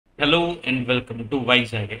Hello and welcome to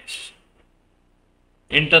wise IAS.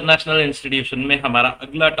 International institution में हमारा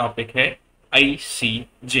अगला टॉपिक है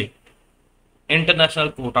ICJ, international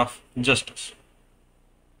court of justice.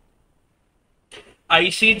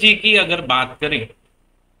 ICJ की अगर बात करें,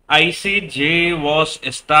 ICJ was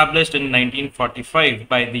established in 1945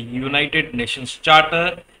 by the United Nations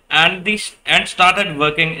charter and started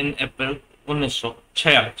working in April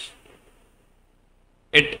 1946।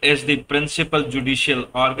 It is the principal judicial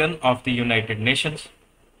organ of the United Nations.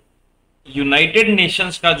 United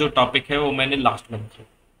Nations का जो topic है वो मैंने last में रखा।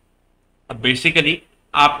 अब बेसिकली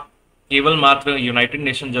आप केवल मात्र यूनाइटेड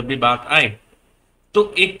नेशन जब भी बात आए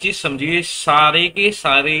तो एक चीज समझिए, सारे के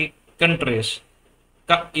सारे कंट्रीज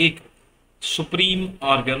का एक सुप्रीम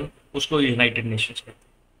ऑर्गन, उसको यूनाइटेड नेशंस कहते हैं।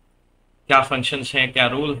 क्या फंक्शंस हैं, क्या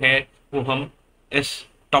रोल है, वो हम इस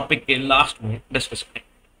टॉपिक के लास्ट में डिस्कस करेंगे।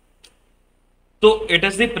 तो it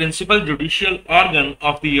is the principal judicial organ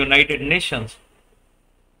of the United Nations,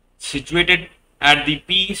 situated at the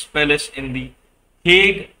Peace Palace in the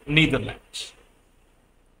Hague, Netherlands.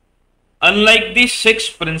 Unlike the six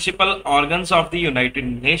principal organs of the United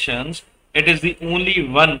Nations, it is the only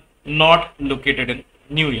one not located in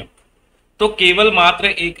New York. तो केवल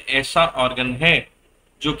मात्र एक ऐसा organ है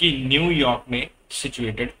जो कि New York में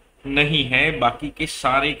situated नहीं है। बाकी के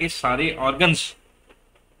सारे ऑर्गन्स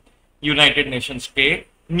यूनाइटेड नेशंस के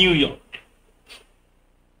New York.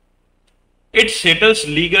 It settles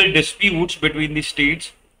legal disputes between the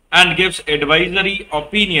states and gives advisory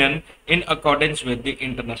opinion in accordance with the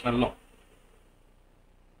international law.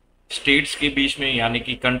 States के बीच में यानी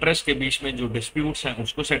कि कंट्रीज के बीच में जो डिस्प्यूट्स हैं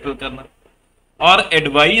उसको सेटल करना और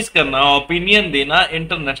एडवाइज करना, ओपिनियन देना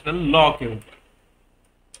इंटरनेशनल लॉ के ऊपर।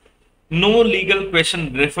 No legal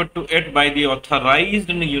question refer to it by the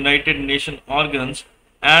authorised United nation organs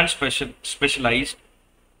and specialized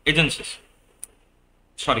agencies,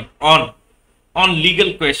 sorry, on legal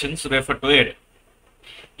questions refer to it।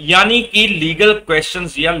 यानी कि लीगल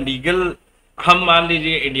क्वेश्चंस या लीगल, हम मान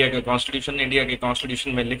लीजिए इंडिया के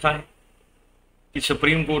कॉन्स्टिट्यूशन में लिखा है कि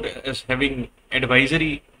supreme court is having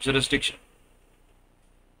advisory jurisdiction.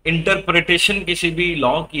 Interpretation किसी भी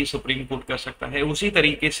लॉ की सुप्रीम कोर्ट कर सकता है। उसी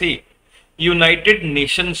तरीके से यूनाइटेड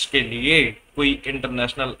नेशंस के लिए कोई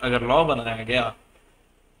इंटरनेशनल अगर लॉ बनाया गया,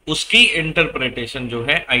 उसकी इंटरप्रिटेशन जो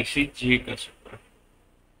है आईसीजे कर सकता है।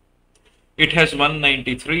 It has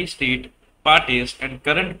 193 state parties and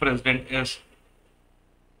current president is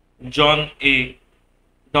John A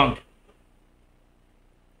Dong.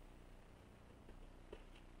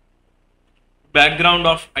 Background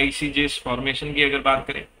of ICJ formation की अगर बात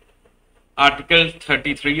करें, article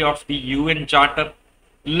 33 of the UN charter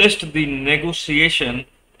list the negotiation,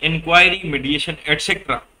 inquiry, mediation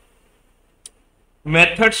etcetera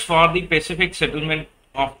methods for the pacific settlement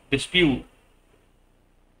of dispute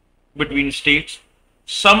between states.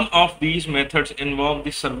 Some of these methods involve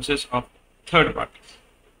the services of third parties.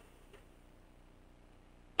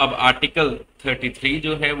 अब article 33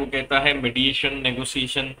 जो है वो कहता है mediation,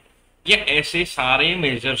 negotiation या ऐसे सारे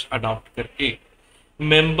measures adopt करके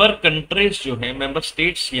मेंबर कंट्रीज जो है, मेंबर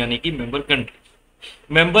स्टेट्स यानी कि मेंबर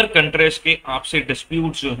कंट्रीज के आपसे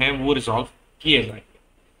डिस्प्यूट्स जो हैं वो रिजॉल्व किए जाएंगे।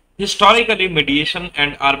 Historically, mediation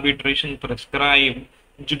and arbitration prescribe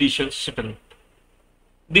judicial settlement.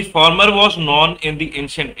 The former was known in the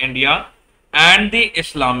ancient India and the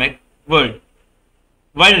Islamic world,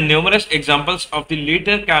 while numerous examples of the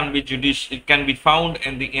latter can be found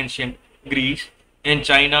in the ancient Greece, in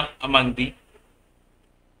China, among the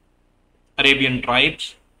Arabian tribes,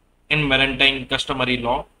 in maritime customary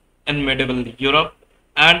law, in medieval Europe,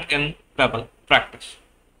 and in papal practice.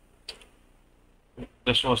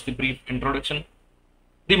 This was the brief introduction.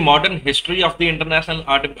 The modern history of the international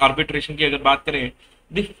arbitration की अगर बात करें,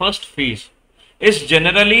 the first phase is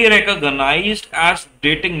generally recognized as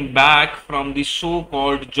dating back from the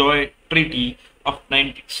so-called Joy Treaty of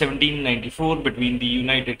 1794 between the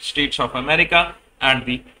United States of America and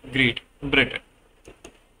the Great Britain.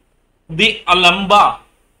 The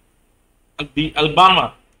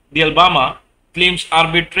Alabama claims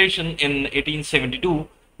arbitration in 1872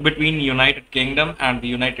 between United Kingdom and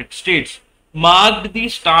the United States marked the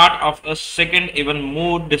start of a second, even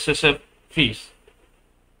more decisive phase.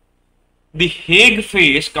 The Hague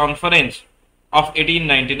Phase Conference of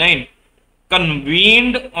 1899,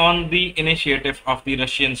 convened on the initiative of the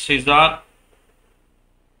Russian Caesar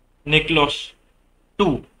Nicholas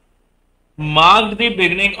II, marked the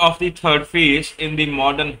beginning of the third phase in the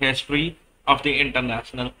modern history of the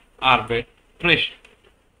international arbitration.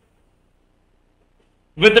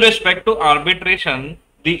 With respect to arbitration,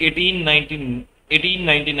 the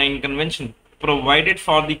 1899 Convention provided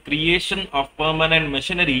for the creation of permanent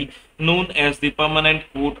machinery known as the Permanent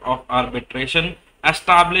Court of Arbitration,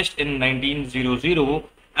 established in 1900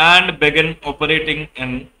 and began operating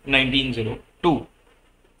in 1902.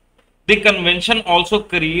 The convention also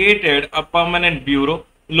created a permanent bureau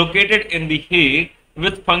located in The Hague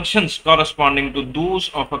with functions corresponding to those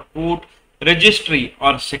of a court registry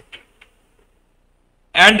or secretary,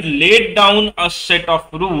 and laid down a set of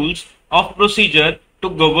rules of procedure to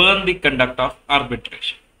govern the conduct of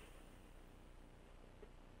arbitration.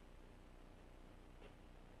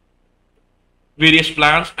 Various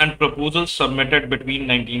plans and proposals submitted between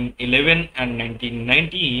 1911 and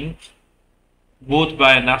 1919, both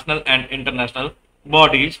by national and international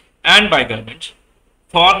bodies and by governments,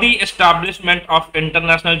 for the establishment of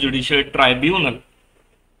International Judicial Tribunal,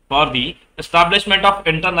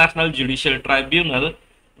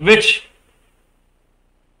 which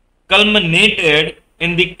culminated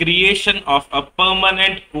in the creation of a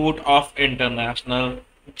permanent court of international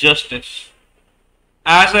justice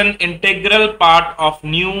as an integral part of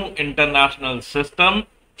new international system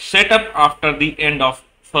set up after the end of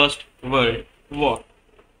First World War.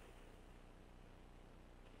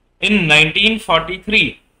 In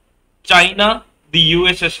 1943, China, the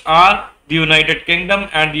USSR, the United Kingdom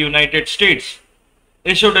and the United States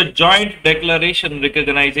issued a joint declaration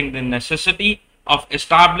recognizing the necessity of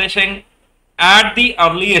establishing at the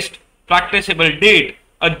earliest practicable date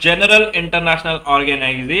a general international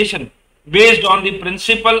organization based on the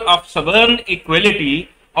principle of sovereign equality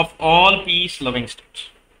of all peace-loving states,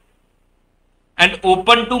 and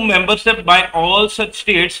open to membership by all such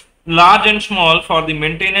states, large and small, for the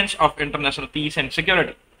maintenance of international peace and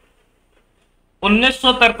security.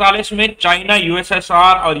 1943 में China,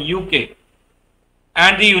 USSR और UK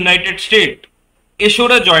and the United States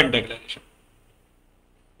issued a joint declaration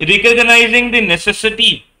recognizing the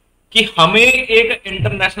necessity कि हमें एक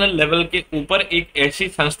international level के ऊपर एक ऐसी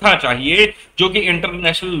संस्था चाहिए जो कि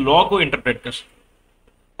इंटरनेशनल लॉ को इंटरप्रेट कर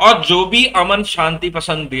सके और जो भी अमन शांति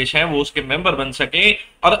पसंद देश हैं वो उसके मेंबर बन सके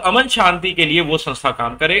और अमन शांति के लिए वो संस्था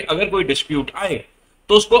काम करे। अगर कोई डिस्प्यूट आए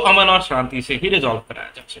तो उसको अमन और शांति से ही रिजॉल्व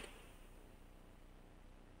कराया जा सके।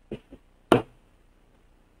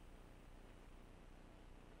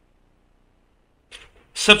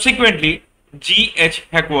 Subsequently, G.H.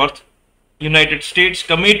 Hackworth, United States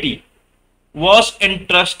Committee, was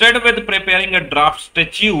entrusted with preparing a draft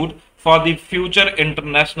statute for the future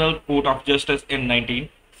International Court of Justice in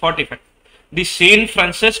 1945. The San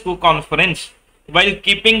Francisco Conference, while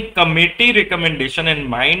keeping committee recommendation in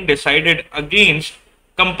mind, decided against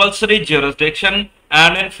compulsory jurisdiction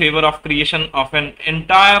and in favor of creation of an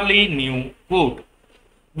entirely new court,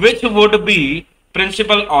 which would be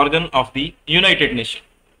principal organ of the United Nations.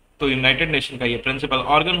 तो United nation का ये principal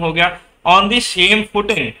organ हो गया। On the same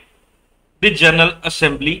footing the general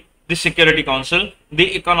assembly, the security council, the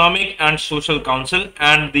economic and social council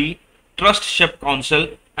and the ट्रस्टशिप council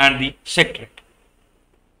and the secretary.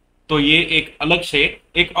 तो ये एक अलग से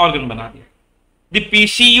एक ऑर्गन बना दिया। The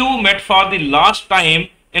PCU met for the last time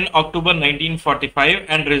in October 1945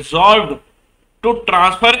 and resolved to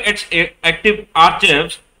transfer its active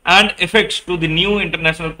archives and effects to the new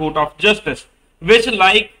International Court of Justice, which,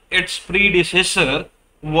 like its predecessor,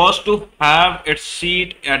 was to have its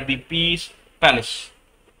seat at the Peace Palace.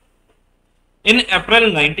 In April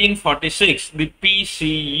 1946, the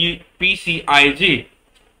PCIJ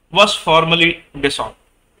was formally dissolved,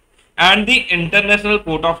 and the International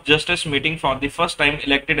Court of Justice meeting for the first time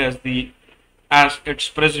elected as its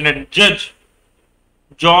president Judge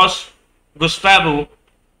Jose Gustavo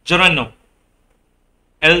Joreno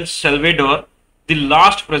El Salvador, the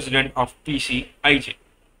last president of PCIJ.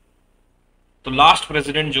 तो last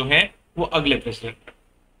president जो है वो अगले president.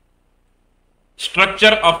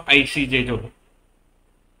 Structure of ICJ जो है,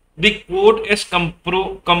 the court is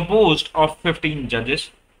composed of 15 जजेस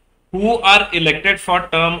who are elected for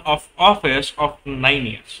term of office of 9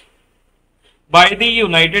 years by the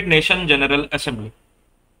United Nations General Assembly.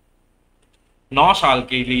 9 साल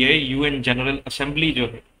के लिए यूएन जनरल असेंबली जो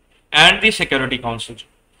है एंड द सिक्योरिटी काउंसिल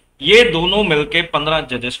ये दोनों मिलकर 15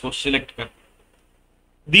 जजेस को सिलेक्ट करते।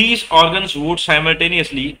 These organs vote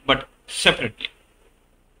simultaneously but separately.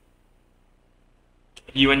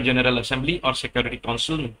 UN General Assembly और Security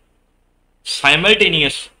Council में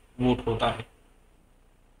simultaneous vote होता है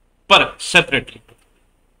पर separately.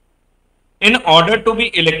 In order to be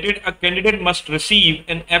elected, a candidate must receive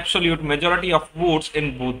an absolute majority of votes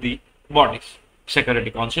in both the bodies.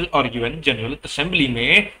 Security Council और UN General Assembly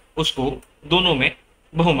में उसको दोनों में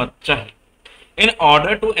बहुमत चाहिए। In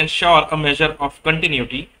order to ensure a measure of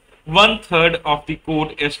continuity, 1/3 of the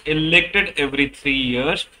court is elected every 3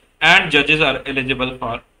 years and जजेस are eligible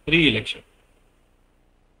for री election.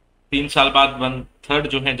 3 साल बाद 1/3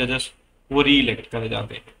 जो है जजेस वो री इलेक्ट करे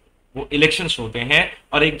जाते हैं, वो इलेक्शंस होते हैं,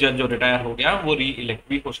 और एक जज जो रिटायर हो गया वो री इलेक्ट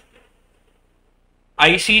भी हो सकते हैं।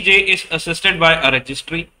 ICJ is assisted by a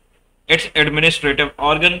registry, its administrative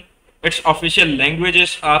organ, its official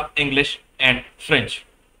languages are English and French।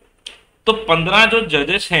 तो 15 जो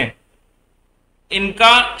जजेस हैं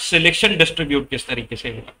इनका सिलेक्शन डिस्ट्रीब्यूट किस तरीके से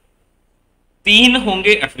होगा? 3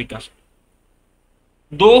 होंगे अफ्रीका से,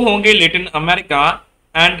 2 होंगे लैटिन अमेरिका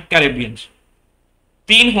एंड कैरेबियंस,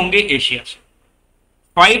 3 होंगे एशिया से,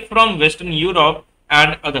 5 from western Europe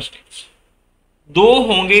and other states, 2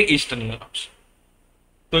 होंगे ईस्टर्न यूरोप से।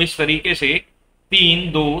 तो इस तरीके से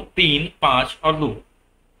 3, 2, 3, 5 और 2,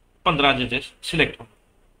 15 जजेस सिलेक्ट होंगे।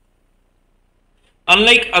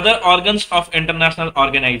 Unlike other organs of international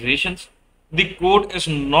organizations, the court is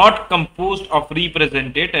not composed of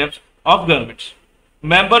representatives of governments.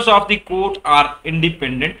 Members of the court are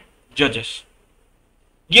independent judges.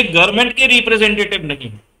 ये गवर्नमेंट के रिप्रेजेंटेटिव नहीं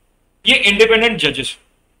है, ये इंडिपेंडेंट जजेस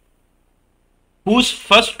whose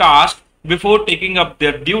first task before taking up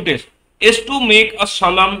their duties is to make a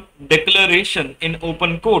solemn declaration in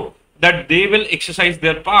open court that they will exercise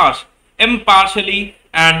their powers impartially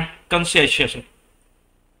and conscientiously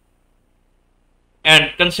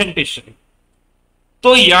and conscientiously।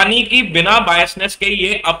 तो यानी कि बिना biasness के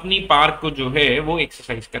ये अपनी पावर को जो है वो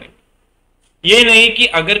एक्सरसाइज करेंगे। ये नहीं कि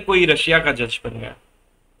अगर कोई रशिया का जज बन गया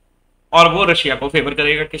और वो रशिया को फेवर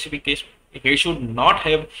करेगा किसी भी केस में, he should not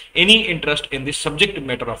have any interest in the subject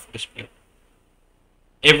matter of dispute।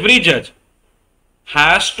 Every judge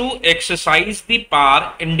has to exercise the power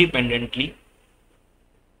independently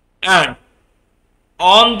and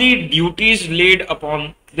on the duties laid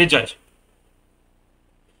upon the judge।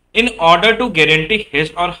 In order to guarantee his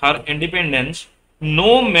or her independence,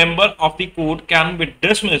 no member of the court can be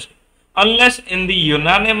dismissed unless in the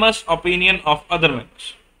unanimous opinion of other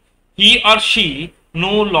members he or she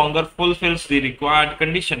no longer fulfills the required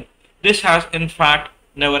condition। This has in fact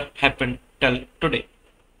never happened till today।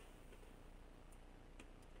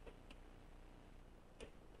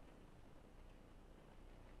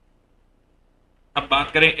 अब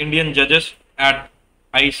बात करें Indian जजेस eight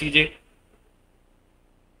ICJ।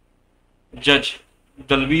 जज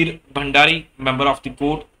Dalvir Bhandari, member of the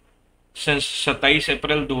court since 27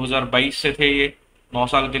 अप्रैल 2022 से थे ये 9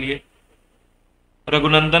 साल के लिए।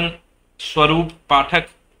 रघुनंदन स्वरूप पाठक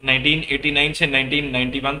 1989 से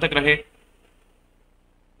 1991 तक रहे।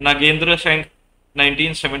 नागेंद्र सिंह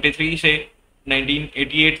 1973 से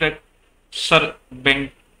 1988 तक। सर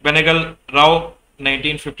बेनेगल राव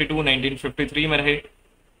 1952-1953 में रहे।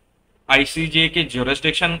 ICJ के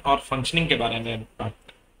ज्यूरिसडिक्शन और फंक्शनिंग के बारे में बात।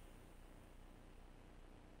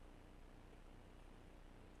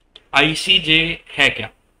 ICJ है क्या?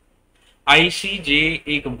 ICJ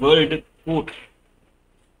एक वर्ल्ड कोर्ट है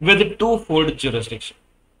with two-fold jurisdiction,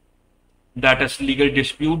 that is legal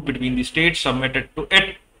dispute between the states submitted to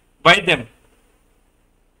it by them,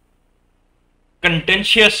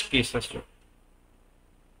 contentious cases जो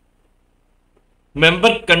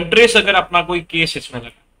मेंबर कंट्रीज अगर अपना कोई केस इसमें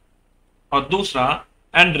लगा, और दूसरा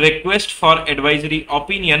and request for advisory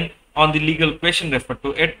opinion on the legal question referred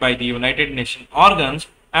to it by the United Nations organs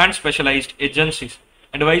and specialized agencies,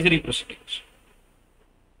 advisory proceedings.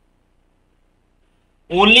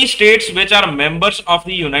 Only states which are members of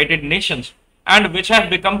the United Nations and which have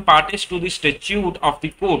become parties to the statute of the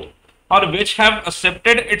court or which have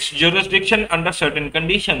accepted its jurisdiction under certain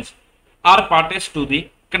conditions are parties to the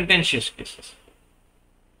contentious cases.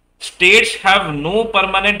 States have no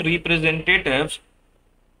permanent representatives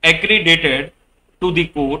accredited to the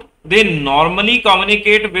court. They normally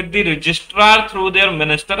communicate with the registrar through their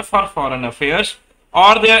Minister for Foreign Affairs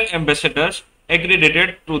or their ambassadors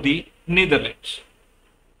accredited to the Netherlands.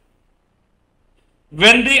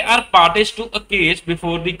 When they are parties to a case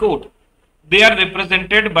before the court, they are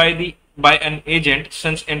represented by an agent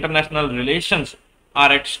since international relations are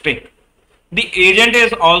at stake. The agent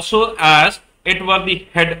is also as it were the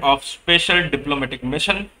head of special diplomatic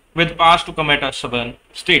mission with powers to commit a sovereign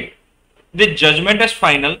state. The judgment is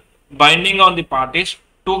final, binding on the parties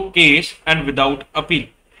to case and without appeal.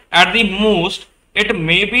 At the most, it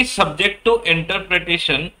may be subject to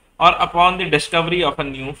interpretation or upon the discovery of a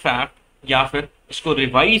new fact, या फिर इसको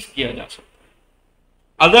revise किया जा सकता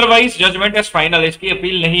है। Otherwise judgement is final, इसकी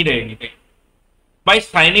appeal नहीं रहेगी कहीं। By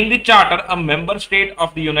signing the charter, a member state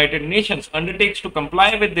of the United Nations undertakes to comply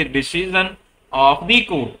with the decision of the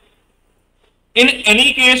court in any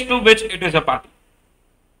case to which it is a party.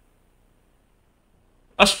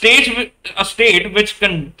 A state which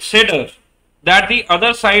considers that the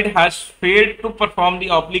other side has failed to perform the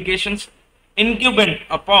obligations incumbent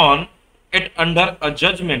upon it under a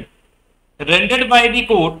judgment rendered by the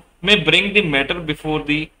court may bring the matter before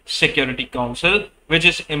the Security Council, which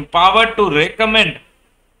is empowered to recommend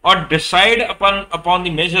or decide upon the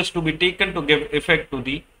measures to be taken to give effect to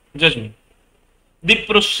the judgment. The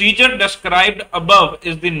procedure described above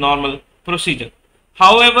is the normal procedure.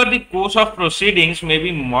 However, the course of proceedings may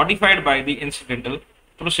be modified by the incidental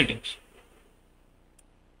proceedings.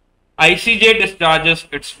 ICJ discharges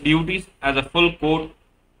its duties as a full court,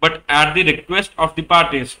 but at the request of the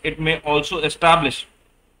parties, it may also establish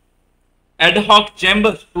ad hoc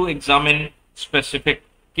chambers to examine specific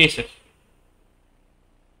cases.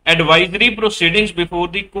 Advisory proceedings before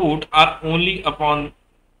the court are only open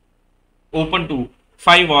to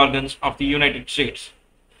 5 organs of the United States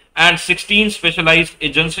and 16 specialized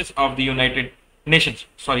agencies of the United Nations.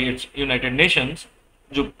 Sorry, it's United Nations.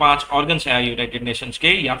 जो 5 organs हैं United Nations के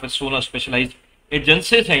या फिर 16 specialised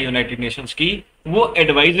agencies हैं United Nations की, वो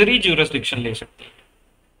advisory jurisdiction ले सकती हैं,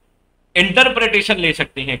 इंटरप्रिटेशन ले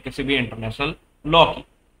सकती हैं किसी भी इंटरनेशनल लॉ की.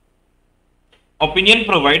 Opinion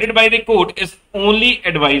provided by the court is only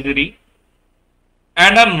advisory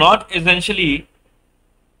and are not essentially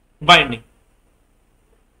binding.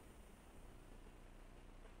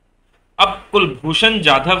 अब कुलभूषण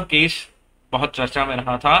जाधव केस बहुत चर्चा में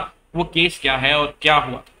रहा था. वो केस क्या है और क्या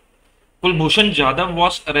हुआ था? Kulbhushan Jadhav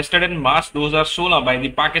was arrested in March 2016 by the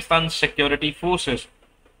Pakistan security forces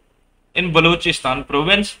in Balochistan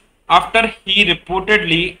province after he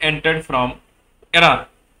reportedly entered from Iran.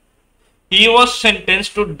 He was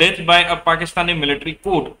sentenced to death by a Pakistani military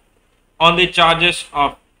court on the charges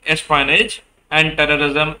of espionage and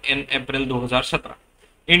terrorism in April 2017.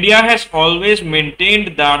 India has always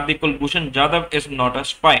maintained that the Kulbhushan Jadhav is not a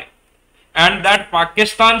spy and that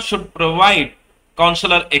Pakistan should provide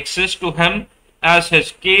consular access to him as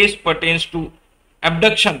his case pertains to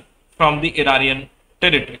abduction from the Iranian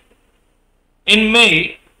territory. In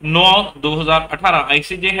May 9, 2018,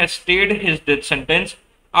 ICJ has stayed his death sentence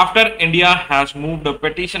after India has moved a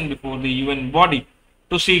petition before the UN body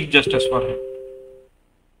to seek justice for him,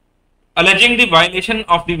 alleging the violation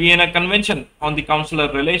of the Vienna Convention on the Consular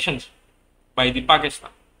Relations by the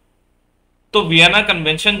Pakistan. तो Vienna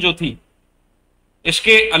convention जो थी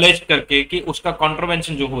इसके allege करके कि उसका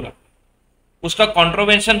कॉन्ट्रोवेंशन जो हो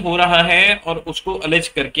रहा है और उसको अलेज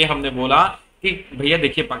करके हमने बोला कि भैया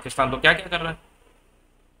देखिए पाकिस्तान तो क्या क्या कर रहा है,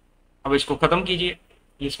 अब इसको खत्म कीजिए,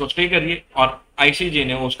 इसको स्टे करिए. और आईसीजे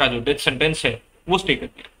ने उसका जो डेथ सेंटेंस है वो स्टे कर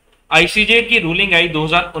दिया. आईसीजे की ruling I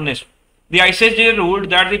 2019. The ICJ ruled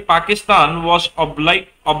that the Pakistan was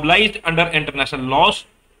obliged under international laws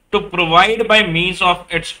to provide by means of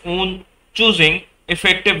its own choosing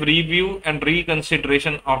effective review and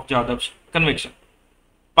reconsideration of Jadhav's conviction.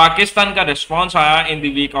 Pakistan का response आया in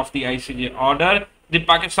the wake of the ICJ order. The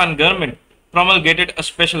Pakistan government promulgated a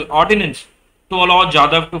special ordinance to allow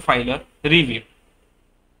Jadhav to file a review.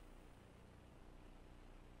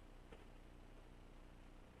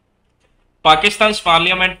 Pakistan's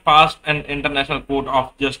parliament passed an International Court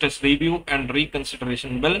of Justice Review and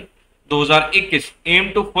Reconsideration Bill 2021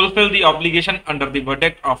 aimed to fulfill the obligation under the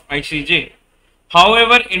verdict of ICJ.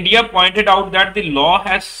 However, India pointed out that the law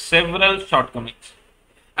has several shortcomings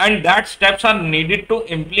and that steps are needed to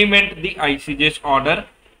implement the ICJ's order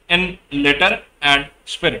in letter and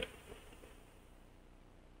spirit.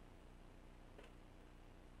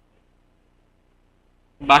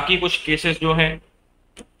 बाकी कुछ cases जो हैं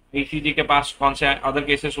ICJ के पास कौन से other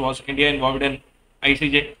cases was India involved in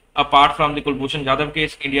ICJ. Apart from the Kulbhushan Jadhav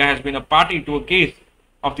case, India has been a party to a case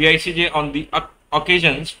of the ICJ on the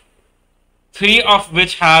occasions, 3 of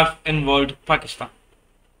which have involved Pakistan.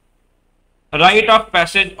 Right of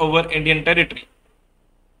passage over Indian territory.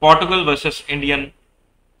 Portugal versus Indian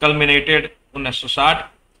culminated 1960.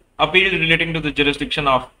 Appeal relating to the jurisdiction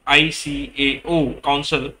of ICAO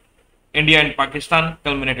Council, India and Pakistan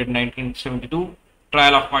culminated 1972.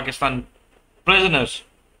 Trial of Pakistan prisoners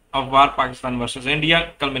of war Pakistan versus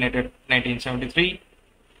India culminated 1973.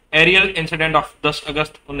 Aerial incident of 10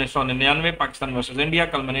 August 1999 Pakistan versus India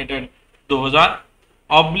culminated 2000.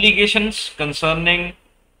 Obligations concerning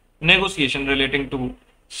negotiation relating to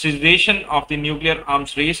cessation of the nuclear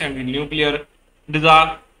arms race and the nuclear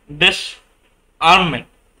disarmament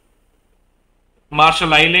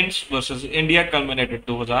Marshall Islands versus India culminated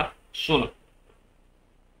 2016.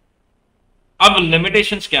 अब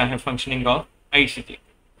limitations क्या है functioning of ICJ?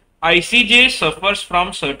 ICJ suffers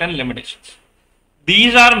from certain limitations.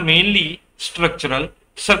 These are mainly structural,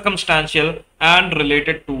 circumstantial and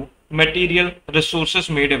related to material resources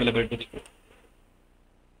made available to the court.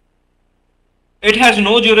 It has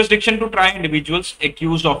no jurisdiction to try individuals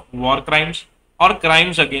accused of war crimes or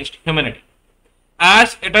crimes against humanity.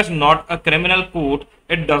 As it is not a criminal court,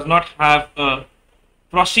 it does not have a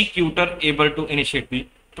prosecutor able to initiate the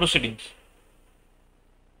proceedings.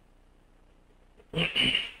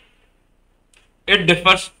 It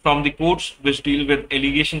differs from the courts which deal with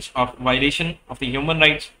allegations of violation of the human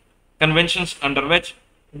rights conventions under which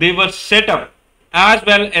they were set up, as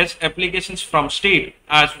well as applications from state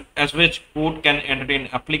as which court can entertain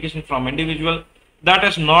application from individual. That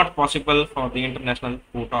is not possible for the International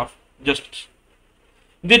Court of Justice.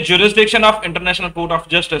 The jurisdiction of International Court of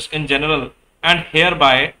Justice in general and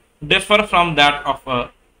hereby differ from that of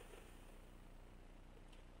a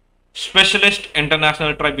specialist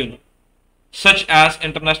international tribunal, such as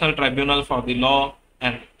International Tribunal for the Law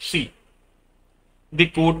and Sea. The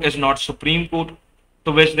court is not Supreme Court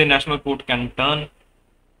to which the national court can turn.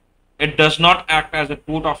 It does not act as a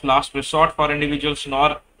court of last resort for individuals,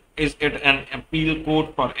 nor is it an appeal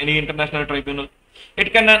court for any international tribunal.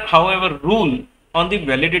 It can, however, rule on the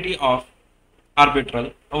validity of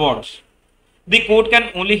arbitral awards. The court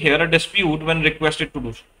can only hear a dispute when requested to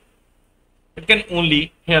do so. It can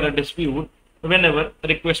only hear a dispute whenever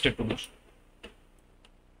requested to do so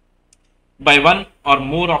by one or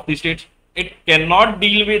more of the states. It cannot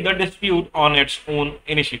deal with the dispute on its own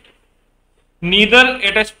initiative. Neither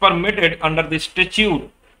it is permitted under the statute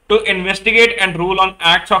to investigate and rule on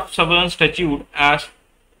acts of sovereign statute as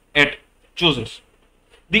it chooses.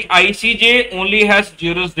 The ICJ only has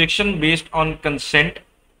jurisdiction based on consent,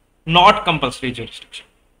 not compulsory jurisdiction.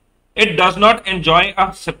 It does not enjoy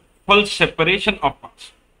a full separation of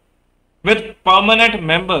powers, with permanent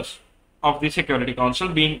members of the Security Council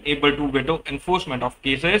being able to veto enforcement of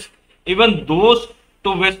cases, even those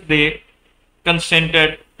to which they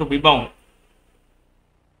consented to be bound.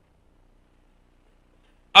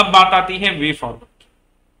 अब बात आती है way forward.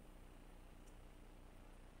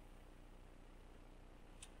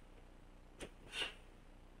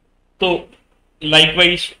 तो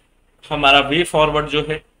likewise हमारा way forward जो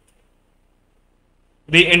है,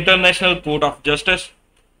 the international court of justice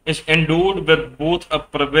is endowed with both a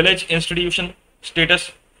privileged institution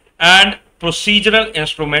status and procedural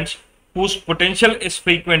instruments whose potential is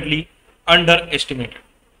frequently underestimated.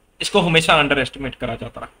 इसको हमेशा underestimate करा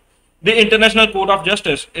जाता है. The International Court of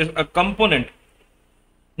Justice is a component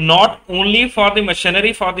not only for the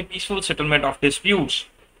machinery for the peaceful settlement of disputes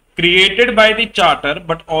created by the Charter,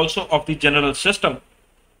 but also of the general system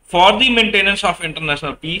for the maintenance of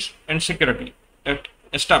international peace and security it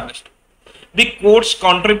established. The court's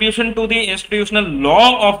contribution to the institutional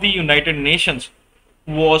law of the United Nations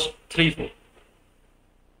was threefold.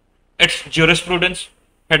 Its jurisprudence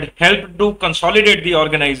had helped to consolidate the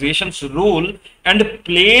organization's role and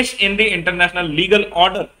place in the international legal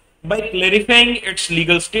order by clarifying its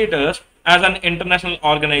legal status as an international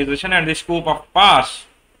organization and the scope of powers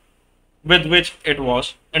with which it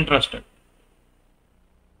was entrusted.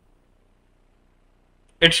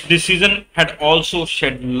 Its decision had also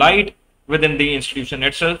shed light within the institution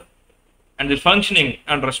itself and the functioning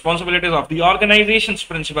and responsibilities of the organization's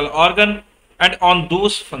principal organ and on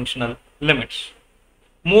those functional limits.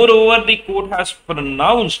 Moreover, the court has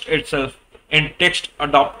pronounced itself in text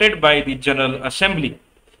adopted by the General Assembly,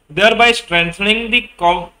 thereby strengthening the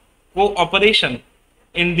cooperation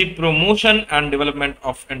in the promotion and development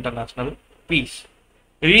of international peace.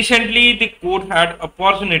 Recently, the court had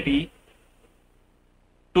opportunity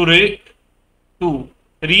to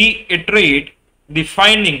reiterate the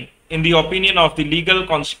finding in the opinion of the legal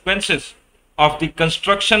consequences of the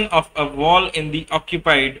construction of a wall in the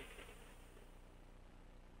occupied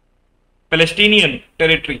Palestinian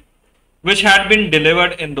territory, which had been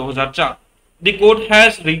delivered in 2004. The court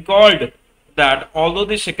has recalled that although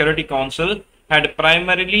the Security Council had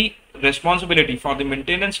primarily responsibility for the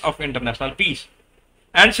maintenance of international peace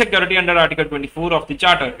and security under Article 24 of the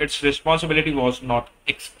Charter, its responsibility was not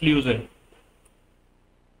exclusive.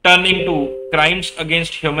 Turning to crimes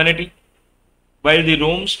against humanity, while the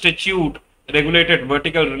Rome Statute regulated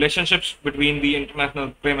vertical relationships between the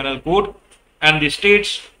International Criminal Court and the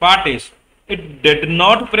states parties, it did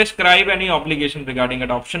not prescribe any obligation regarding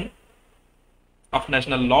adoption of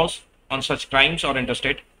national laws on such crimes or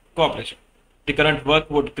interstate cooperation. The current work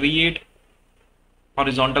would create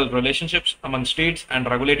horizontal relationships among states and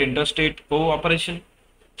regulate interstate cooperation,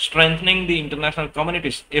 strengthening the international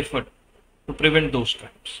community's effort to prevent those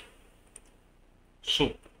crimes.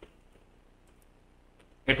 So,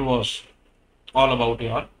 it was all about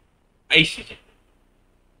your ICJ.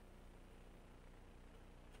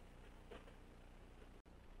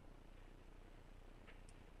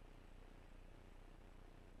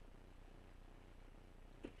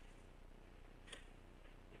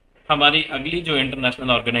 हमारी अगली जो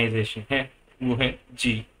international organisation है वो है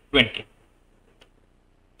G20।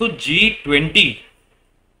 तो G20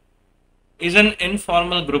 is an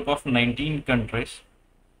informal group of 19 countries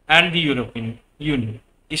and the European Union,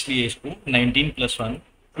 इसलिए इसको 19+1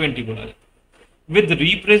 20 बोला जाता है, with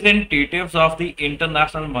representatives of the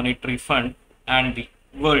International Monetary Fund and the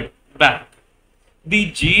World Bank. The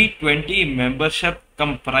G20 membership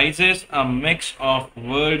comprises a mix of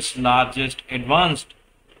world's largest advanced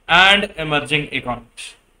and emerging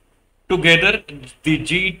economies. Together, the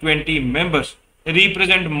G20 members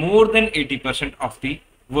represent more than 80% of the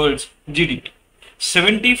world's GDP,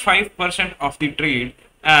 75% of the trade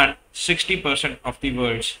and 60% of the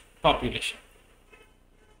world's population.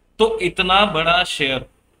 तो इतना बड़ा share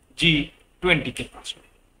G20 के पास में,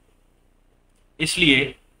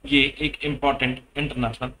 इसलिए ये एक important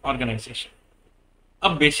international organisation.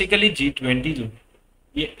 अब basically G20 जो है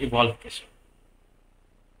ये इवॉल्व कैसे,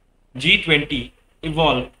 G20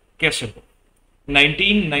 इवॉल्व कैसे हो?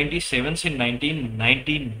 1997 से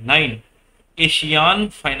 1999 ASEAN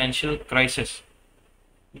financial crisis,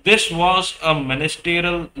 this was a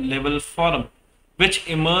ministerial level forum which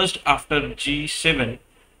emerged after G7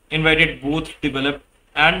 invited both developed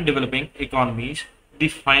and developing economies, the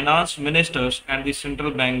finance ministers and the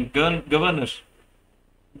central bank governors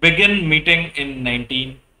began meeting in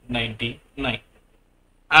 1999.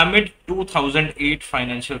 Amid 2008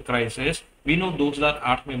 financial crisis, we know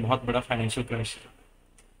 2008 में बहुत बड़ा financial crisis,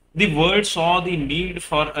 the world saw the need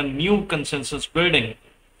for a new consensus building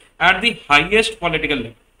at the highest political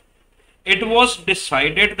level. It was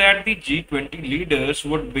decided that the G20 leaders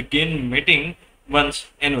would begin meeting once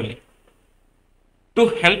annually. To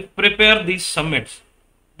help prepare these summits,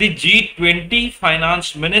 the G20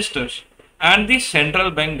 finance ministers and the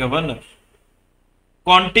central bank governors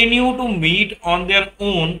continue to meet on their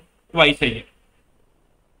own twice a year.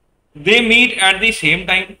 They meet at the same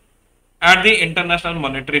time at the International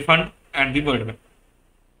Monetary Fund and the World Bank.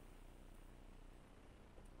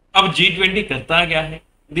 अब G20 करता क्या है?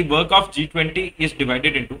 The work of G20 is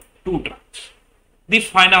divided into two tracks. The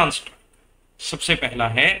finance track, सबसे पहला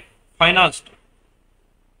है finance track.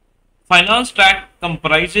 Finance track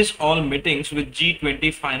comprises all meetings with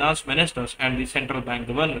G20 finance ministers and the central bank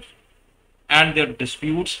governors and their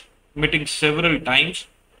disputes, meeting several times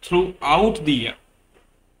throughout the year.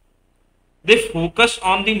 They focus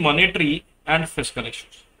on the monetary and fiscal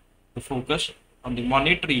issues. They focus on the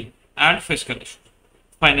monetary and fiscal issues,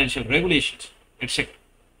 financial regulations, etc.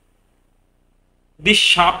 The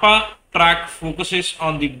Sharpa track focuses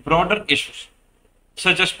on the broader issues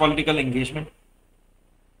such as political engagement,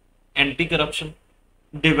 anti-corruption,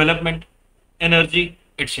 development, energy,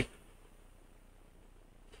 etc.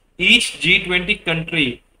 Each G20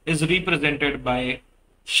 country is represented by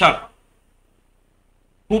Sharpa,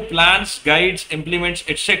 who plans, guides, implements,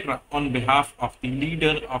 etc. on behalf of the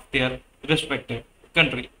leader of their respective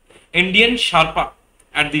country. Indian Sharpa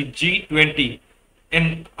at the G20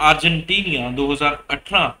 in Argentina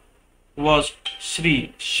 2018 was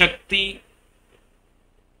Sri Shakti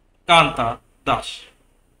Kanta Das.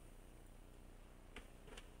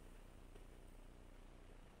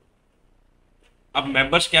 अब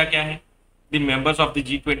members क्या क्या हैं? The members of the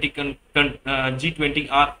G20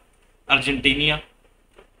 are Argentina,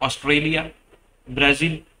 Australia,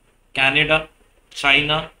 Brazil, Canada,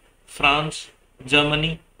 China, France,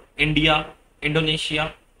 Germany, India,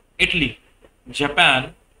 Indonesia, Italy,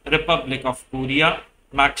 Japan, Republic of Korea,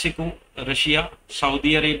 Mexico, Russia,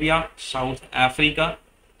 Saudi Arabia, South Africa,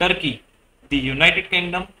 Turkey, the United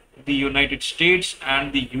Kingdom, the United States,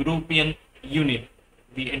 and the European Union,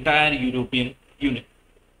 the entire European Union.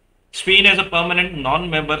 Spain as a permanent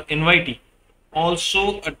non-member invitee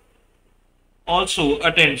also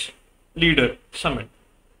attends leader summit.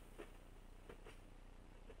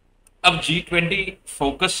 अब G20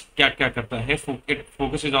 focus क्या क्या करता है? It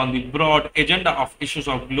focuses on the broad agenda of issues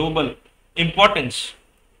of global importance.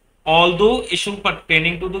 Although issues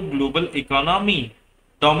pertaining to the global economy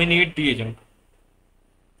dominate the agenda.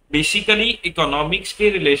 Basically economics के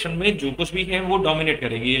relation में जो कुछ भी है वो डोमिनेट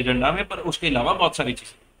करेगी एजेंडा में, पर उसके अलावा बहुत सारी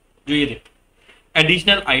चीजें जो ये देखते।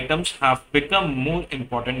 Additional items have become more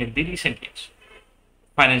important in the recent years: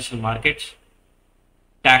 financial markets,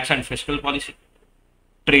 tax and fiscal policy,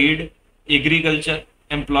 trade, agriculture,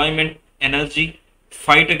 employment, energy,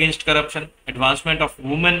 fight against corruption, advancement of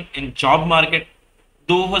women in job market,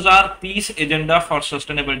 2030 agenda for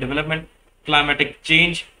sustainable development, climatic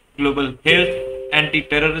change, global health,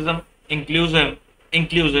 anti-terrorism, inclusive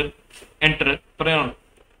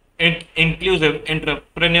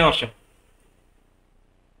entrepreneurship.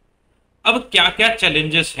 अब क्या क्या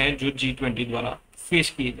challenges हैं जो G20 द्वारा face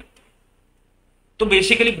किए जाते हैं? तो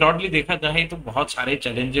बेसिकली ब्रॉडली देखा जाए तो बहुत सारे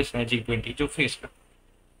चैलेंजेस हैं G20 जो फेस कर,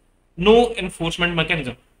 no enforcement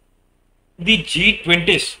mechanism. The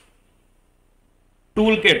G20's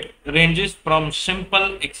toolkit ranges from simple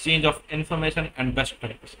exchange of information and best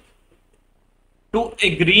practices to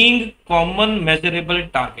agreeing common measurable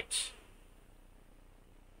targets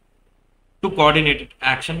to coordinated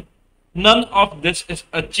action. None of this is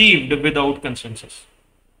achieved without consensus,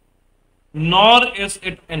 nor is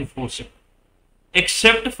it enforceable,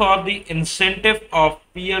 except for the incentive of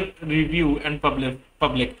peer review and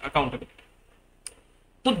public accountability.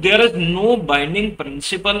 So there is no binding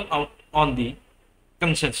principle on the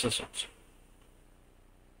consensus also.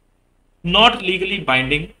 Not legally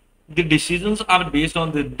binding, the decisions are based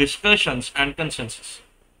on the discussions and consensus.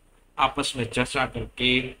 आपस में चर्चा करके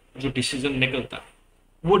जो decision निकलता है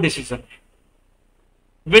वो decision है,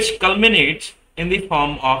 which culminates in the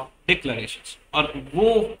form of declarations, और वो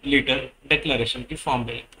लेटर डिक्लेरेशन की फॉर्म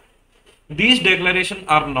में लेता है. These declarations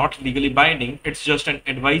are not legally binding, it's just an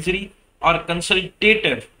advisory or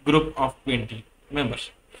consultative group of 20 members.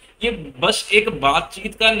 ये बस एक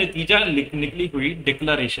बातचीत का नतीजा निकली हुई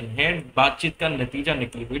डिक्लेरेशन है, बातचीत का नतीजा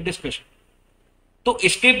निकली हुई डिस्कशन. तो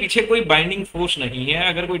इसके पीछे कोई बाइंडिंग फोर्स नहीं है.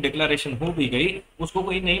 अगर कोई डिक्लेरेशन हो भी गई, उसको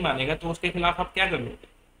कोई नहीं मानेगा तो उसके खिलाफ आप क्या कर लोगे.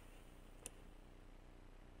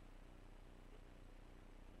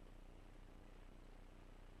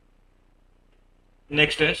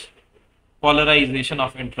 Next is polarization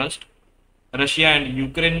of interest. Russia and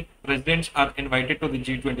Ukraine presidents are invited to the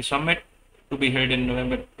G20 summit to be held in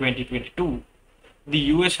November 2022. The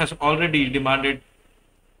US has already demanded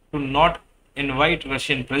to not invite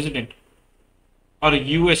Russian president, or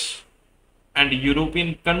US and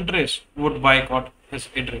European countries would boycott his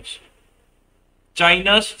address.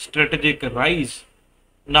 China's strategic rise,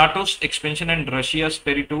 NATO's expansion and Russia's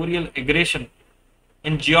territorial aggression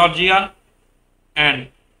in Georgia and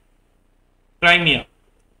Crimea,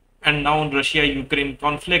 and now Russia-Ukraine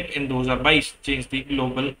conflict in 2022 changed the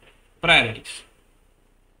global priorities.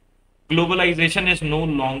 Globalization is no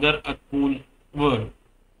longer a cool word,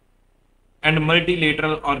 and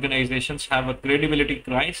multilateral organizations have a credibility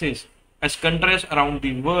crisis as countries around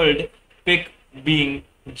the world pick being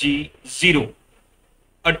G0,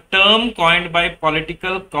 a term coined by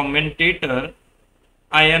political commentator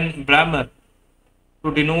Ian Bremmer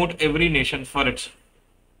to denote every nation for its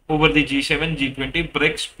over the G7, G20,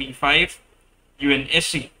 BRICS, P5,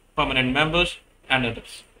 UNSC, permanent members and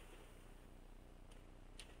others.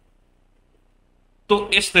 तो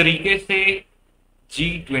इस तरीके से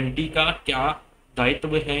G20 का क्या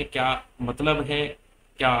दायित्व है, क्या मतलब है,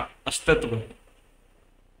 क्या अस्तित्व है,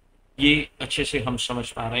 ये अच्छे से हम समझ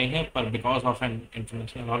पा रहे हैं. पर because of an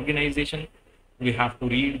international organisation we have to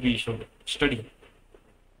read, we should study.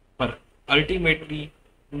 पर ultimately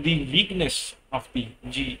the weakness of the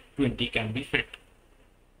G20 can be felt.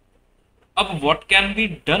 अब what can be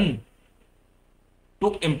done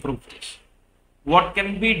to improve this? What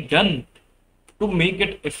can be done to make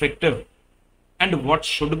it effective? And what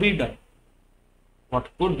should be done? What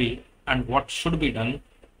could be and what should be done?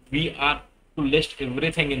 We are to list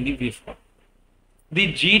everything in the way form. The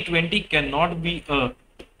G20 cannot be a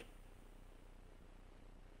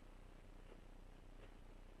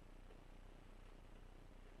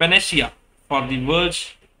panacea for the world's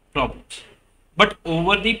problems. But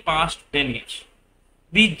over the past 10 years,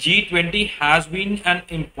 the G20 has been an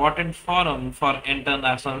important forum for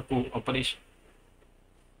international cooperation.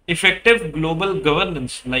 Effective global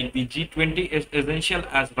governance like the G20 is essential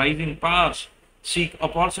as rising powers seek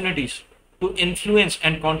opportunities to influence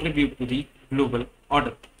and contribute to the global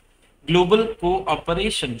order. Global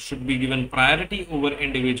cooperation should be given priority over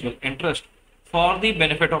individual interest for the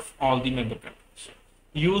benefit of all the member countries.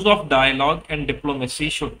 Use of dialogue and diplomacy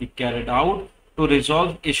should be carried out to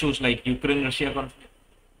resolve issues like Ukraine-Russia conflict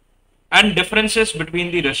and differences between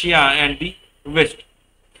the Russia and the West.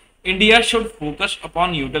 India should focus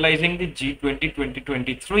upon utilizing the G20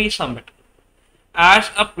 2023 summit as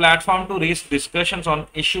a platform to raise discussions on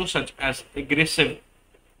issues such as aggressive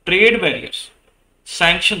trade barriers,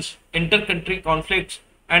 sanctions, inter-country conflicts,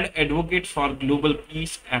 and advocate for global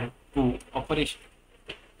peace and cooperation.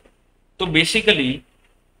 तो basically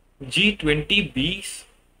G20 20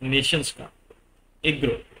 Nations का एक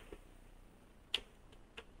group.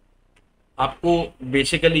 आपको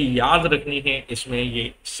basically याद रखनी है इसमें ये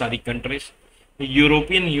सारी कंट्रीज.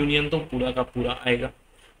 यूरोपियन यूनियन तो पूरा का पूरा आएगा.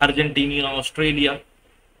 Argentina, Australia,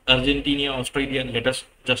 let us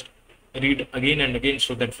just read again and again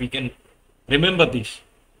so that we can remember this.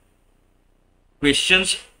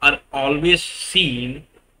 Questions are always seen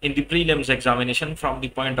in the prelims examination from the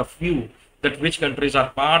point of view that which countries are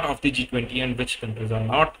part of the G20 and which countries are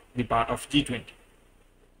not the part of G20.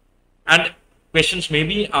 And questions may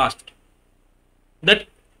be asked that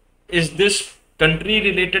is this country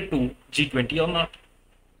related to G20 or not?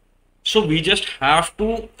 So we just have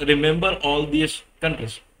to remember all these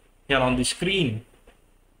countries here on the screen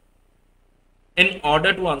in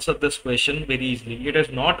order to answer this question very easily. It is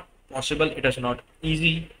not possible, it is not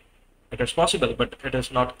easy. It is possible, but it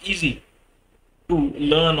is not easy to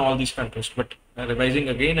learn all these countries. But revising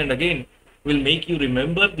again and again will make you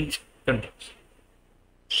remember these countries.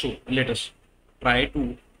 So let us try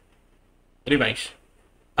to revise.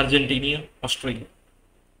 Argentina, Australia,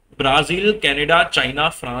 Brazil, Canada,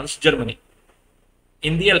 China, France, Germany.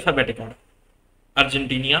 In the alphabetic order.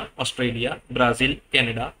 Argentina, Australia, Brazil,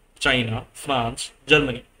 Canada, China, France,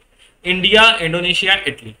 Germany. India, Indonesia,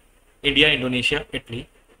 Italy. India, Indonesia, Italy.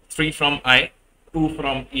 3 from I, 2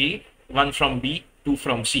 from A, 1 from B, 2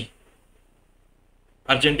 from C.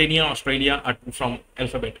 Argentina, Australia are 2 from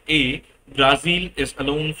alphabet A. Brazil is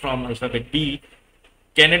alone from alphabet B.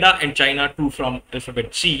 Canada and China 2 from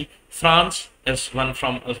alphabet C. France is 1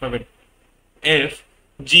 from alphabet F.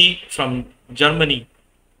 G from Germany.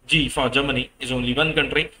 G for Germany is only one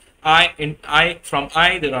country. From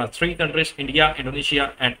I there are 3 countries: India,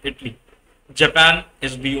 Indonesia, and Italy. Japan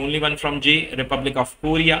is the only one from J. Republic of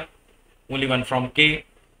Korea, only one from K.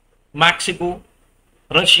 Mexico,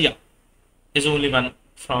 Russia is only one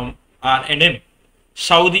from R and M.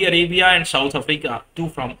 Saudi Arabia and South Africa 2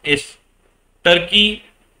 from S. Turkey,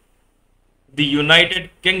 the United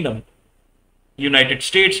Kingdom, United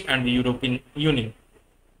States, and the European Union.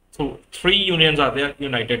 So 3 unions are there: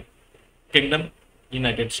 United Kingdom,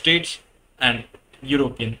 United States, and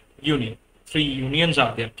European Union. 3 unions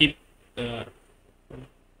are there.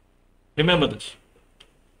 Remember this.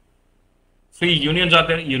 3 unions are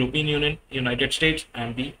there: European Union, United States,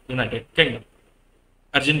 and the United Kingdom.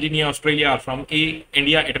 Argentina, Australia are from A.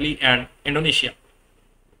 India, Italy, and Indonesia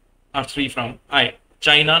are 3 from I.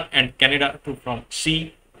 China and Canada 2 from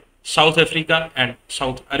C. South Africa and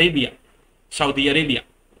Saudi Arabia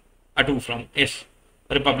are 2 from S.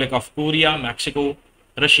 Republic of Korea, Mexico,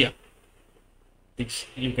 Russia. These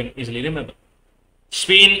you can easily remember.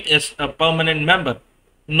 Spain is a permanent member.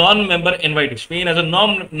 Non-member invitee. Spain as a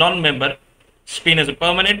non-member. Spain is a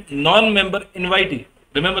permanent non-member invitee.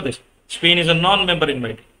 Remember this. Spain is a non-member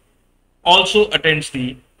invitee. Also attends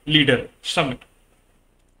the leader summit.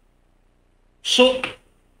 So,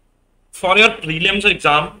 for your prelims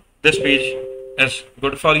exam, this page is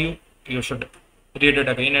good for you. You should read it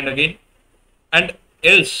again and again. And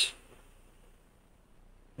else,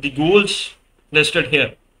 the goals listed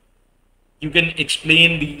here, you can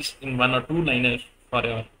explain these in 1 or 2 liners for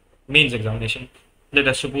your mains examination. Let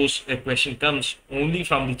us suppose a question comes only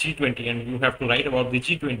from the G20 and you have to write about the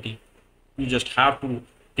G20. You just have to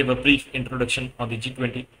give a brief introduction on the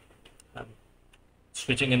G20.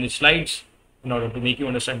 Switching in the slides in order to make you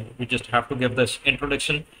understand, you just have to give this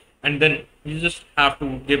introduction, and then you just have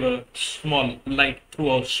to give a small light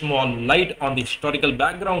on the historical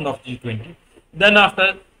background of G20. Then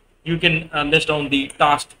after, you can list down the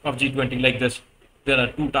tasks of G20 like this. There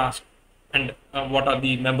are 2 tasks, and what are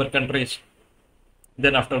the member countries.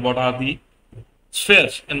 Then after, what are the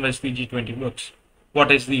spheres in which the G20 works.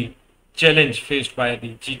 What is the challenge faced by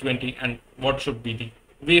the G20 and what should be the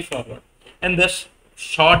way forward. In this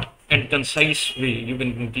short and concise way, you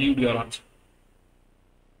can conclude your answer.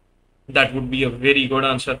 That would be a very good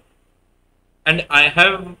answer. And I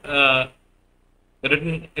have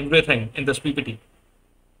written everything in this PPT.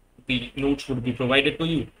 The notes would be provided to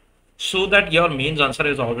you so that your mains answer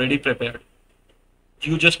is already prepared.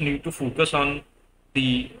 You just need to focus on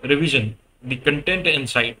the revision, the content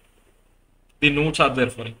inside. The notes are there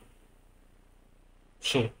for you.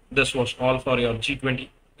 So this was all for your G20.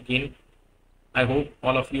 Again, I hope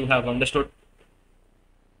all of you have understood.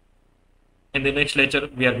 In the next lecture,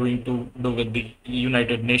 we are going to do with the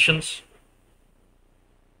United Nations,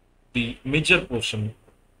 the major portion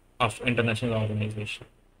of international organization.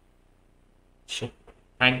 So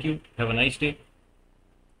thank you. Have a nice day.